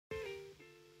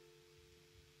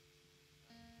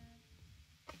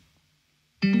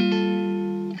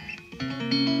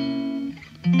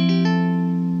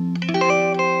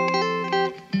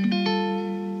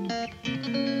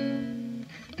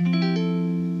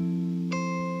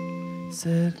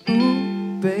Said,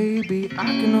 ooh, baby, I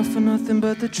can offer nothing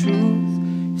but the truth.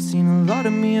 You've seen a lot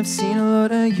of me, I've seen a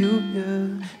lot of you,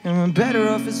 yeah. And we're better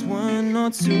off as one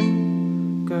or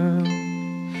two, girl.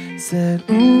 Said,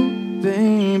 ooh,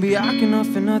 baby, I can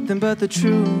offer nothing but the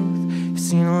truth. You've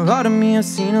seen a lot of me, I've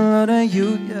seen a lot of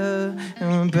you, yeah.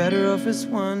 And we're better off as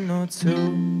one or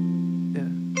two, yeah.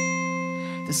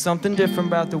 There's something different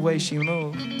about the way she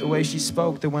moved, the way she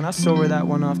spoke, that when I saw her that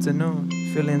one afternoon.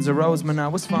 Feelings arose, man, I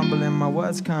was fumbling my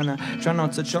words, kinda try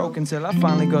not to choke until I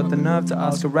finally got the nerve to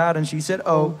ask her out, and she said,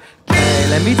 okay,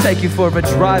 let me take you for a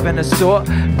drive in a store,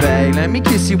 babe. Let me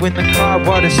kiss you in the car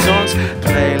while the songs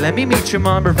play. Let me meet your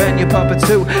mama and your papa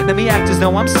too. Let me act as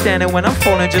though I'm standing when I'm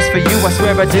falling just for you. I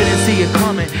swear I didn't see it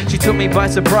coming. She took me by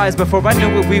surprise. Before I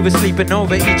knew it, we were sleeping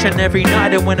over each and every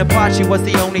night. And when apart, she was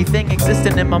the only thing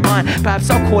existing in my mind. Perhaps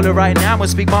I'll call her right now and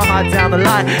speak my heart down the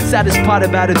line. Saddest part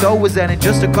about it though was that in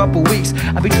just a couple weeks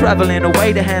I'll be traveling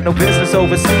away to handle business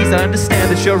overseas. I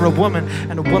understand that you're a woman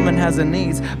and a woman has her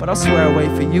needs, but I'll swear I'll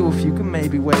wait for you if you can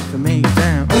maybe wait for me.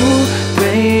 Damn. Ooh,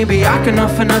 baby, I can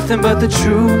offer nothing but the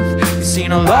truth. You've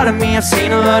seen a lot of me, I've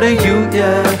seen a lot of you,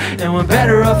 yeah. And we're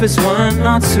better off as one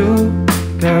or two,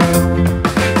 girl.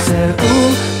 Said,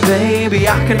 ooh, baby,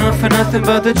 I can offer nothing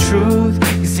but the truth.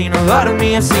 You've seen a lot of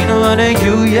me, I've seen a lot of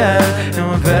you, yeah. And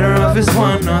we're better off as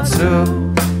one or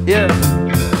two, yeah.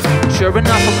 Sure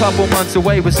enough, a couple months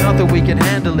away was nothing we could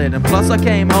handle it. And plus I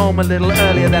came home a little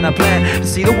earlier than I planned to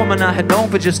see the woman I had known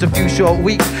for just a few short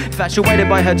weeks. Infatuated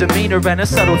by her demeanor and her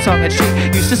subtle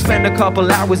tongue-in-cheek. Used to spend a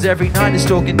couple hours every night just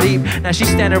talking deep. Now she's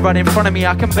standing right in front of me,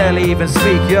 I can barely even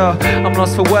speak, yo. I'm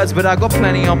lost for words, but I got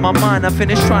plenty on my mind. I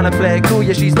finished trying to play it cool,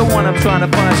 yeah, she's the one I'm trying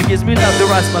to find. She gives me love that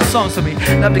writes my songs for me,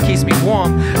 love that keeps me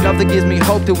warm, love that gives me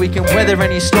hope that we can weather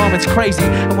any storm. It's crazy,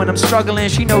 and when I'm struggling,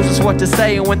 she knows just what to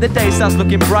say. And when the day starts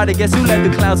looking brighter, guess who led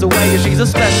the clouds away? And she's a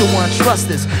special one, trust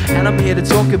this, and I'm here to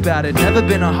talk about it. Never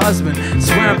been a husband,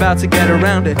 swear I'm about to get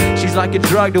around it. She's like a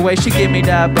drug, the way she give me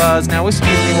that buzz. Now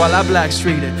excuse me while I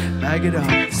blackstreet it, bag it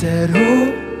up. Said,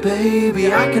 ooh,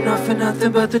 baby, I can offer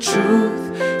nothing but the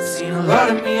truth. Seen a lot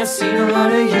of me, I've seen a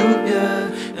lot of you,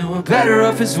 yeah. And we're better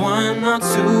off as one or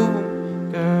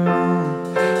two,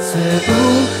 girl. Said,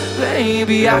 ooh,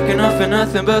 baby, I can offer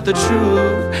nothing but the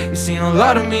truth. You've seen a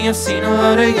lot of me, I've seen a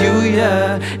lot of you,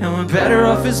 yeah. And we're better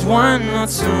off as one or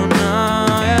two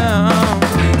now,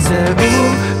 yeah. Said,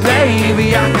 ooh,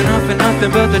 baby, I can offer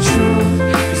nothing but the truth.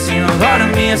 You've seen a lot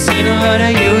of me, I've seen a lot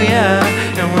of you, yeah.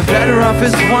 And we're better off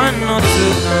as one or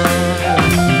two now, yeah.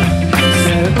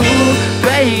 Said, ooh,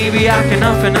 baby, I can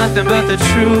offer nothing but the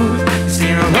truth. You've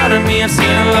seen a lot of me, I've seen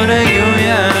a lot of you,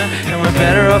 yeah. And we're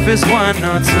better off as one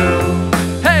or two.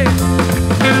 Hey!